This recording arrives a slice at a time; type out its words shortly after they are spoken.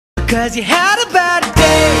Cause you had a bad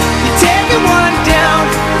day, you're taking one down.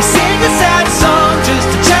 You sing a sad song just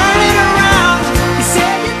to turn it around. You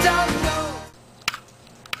say you don't know.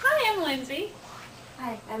 Hi, I'm Lindsay.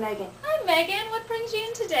 Hi, I'm Megan. Hi, Megan. What brings you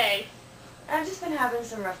in today? I've just been having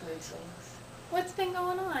some rough mood swings. What's been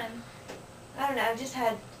going on? I don't know,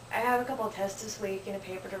 I have a couple of tests this week and a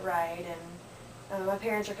paper to write, and my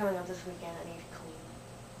parents are coming up this weekend. I need to clean.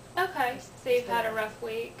 Okay, so you've had a rough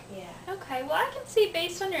week. Yeah. Okay, well I can see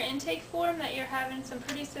based on your intake form that you're having some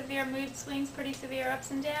pretty severe mood swings, pretty severe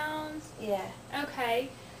ups and downs. Yeah. Okay,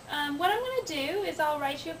 what I'm going to do is I'll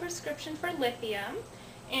write you a prescription for lithium,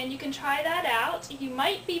 and you can try that out. You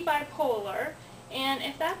might be bipolar, and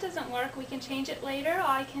if that doesn't work, we can change it later.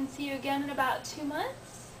 I can see you again in about 2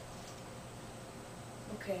 months.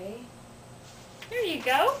 Okay. Here you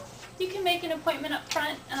go. You can make an appointment up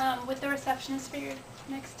front with the receptionist for your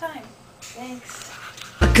next time. Thanks.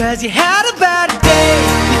 Cause you had a bad day,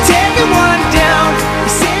 you're taking one down. You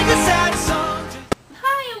sing a sad song.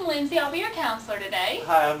 Hi, I'm Lindsay. I'll be your counselor today.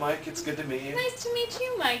 Hi, I'm Mike. It's good to meet you. Nice to meet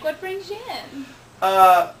you, Mike. What brings you in?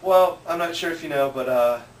 Well, I'm not sure if you know, but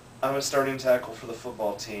I'm a starting tackle for the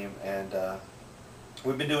football team, and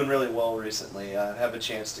we've been doing really well recently. I have a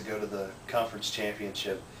chance to go to the conference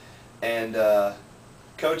championship, and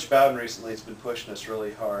Coach Bowden recently has been pushing us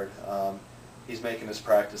really hard. He's making us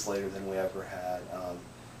practice later than we ever had.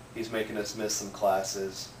 He's making us miss some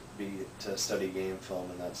classes to study game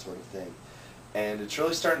film and that sort of thing. And it's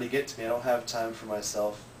really starting to get to me. I don't have time for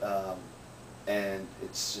myself, and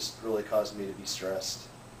it's just really causing me to be stressed.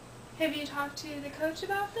 Have you talked to the coach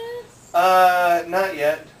about this? Not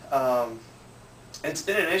yet. It's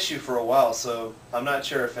been an issue for a while, so I'm not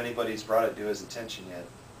sure if anybody's brought it to his attention yet.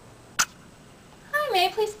 Hi, may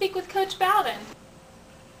I please speak with Coach Bowden?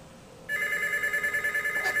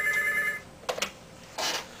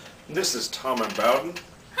 This is Tom Bowden.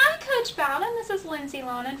 Hi, Coach Bowden. This is Lindsay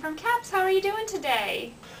Lonan from CAPS. How are you doing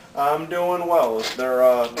today? I'm doing well. Is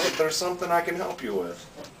there something I can help you with?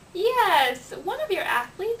 Yes, one of your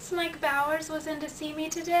athletes, Mike Bowers, was in to see me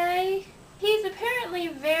today. He's apparently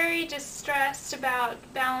very distressed about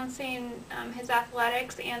balancing his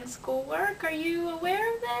athletics and schoolwork. Are you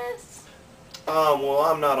aware of this? Well,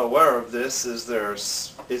 I'm not aware of this.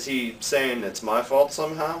 Is he saying it's my fault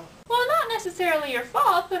somehow? Well, not necessarily your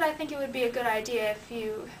fault, but I think it would be a good idea if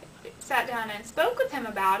you sat down and spoke with him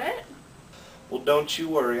about it. Well, don't you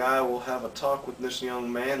worry. I will have a talk with this young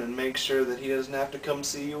man and make sure that he doesn't have to come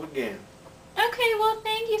see you again. Okay, well,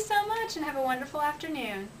 thank you so much, and have a wonderful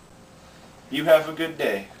afternoon. You have a good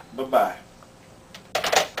day. Bye-bye.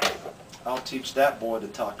 I'll teach that boy to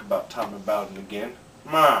talk about Tom Bowden again.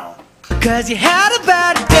 Ma. Cause you had a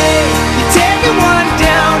bad day, you're taking one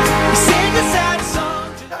down. You sing a sad song.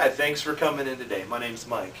 Hi, thanks for coming in today. My name's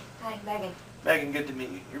Mike. Hi, Megan. Megan, good to meet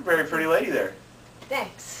you. You're a very pretty lady there.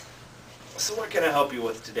 Thanks. So what can I help you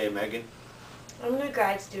with today, Megan? I'm a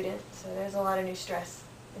grad student, so there's a lot of new stress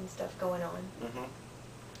and stuff going on.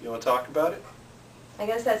 You want to talk about it? I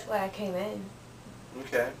guess that's why I came in.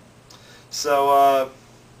 Okay. So,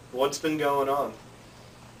 what's been going on?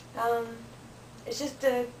 It's just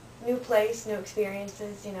a new place, new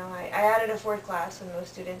experiences. You know, I added a 4th class when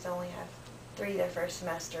most students only have 3 their first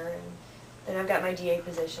semester, and then I've got my DA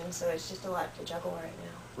position, so it's just a lot to juggle right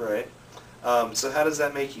now. Right. So how does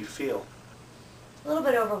that make you feel? A little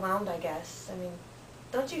bit overwhelmed, I guess. I mean,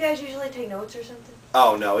 don't you guys usually take notes or something?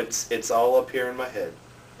 Oh, no, it's all up here in my head.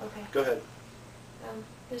 Okay. Go ahead.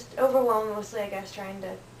 Just overwhelmed mostly, I guess, trying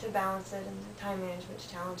to balance it, and the time management's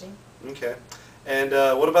challenging. Okay. And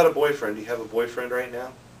what about a boyfriend? Do you have a boyfriend right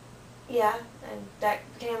now? Yeah, and that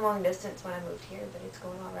came long distance when I moved here, but it's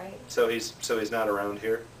going all right. So he's not around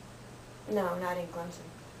here? No, not in Clemson.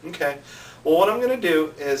 Okay. Well, what I'm going to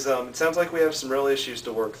do is, it sounds like we have some real issues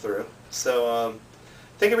to work through. So, I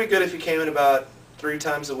think it'd be good if you came in about 3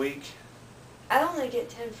 times a week. I only get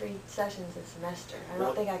 10 free sessions a semester. I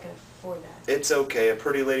don't think I can afford that. It's okay. A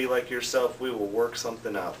pretty lady like yourself, we will work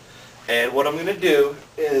something out. And what I'm going to do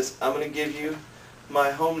is I'm going to give you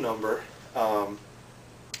my home number.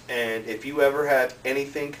 And if you ever have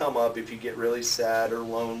anything come up, if you get really sad or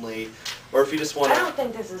lonely, or if you just want to... I don't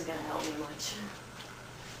think this is going to help me much.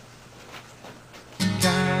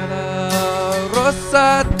 Cada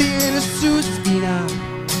rosa tiene su espina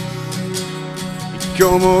y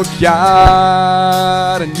como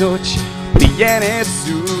cada noche brilla en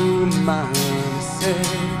su amanecer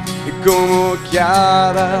y como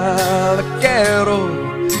cada vaquero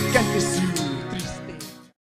cante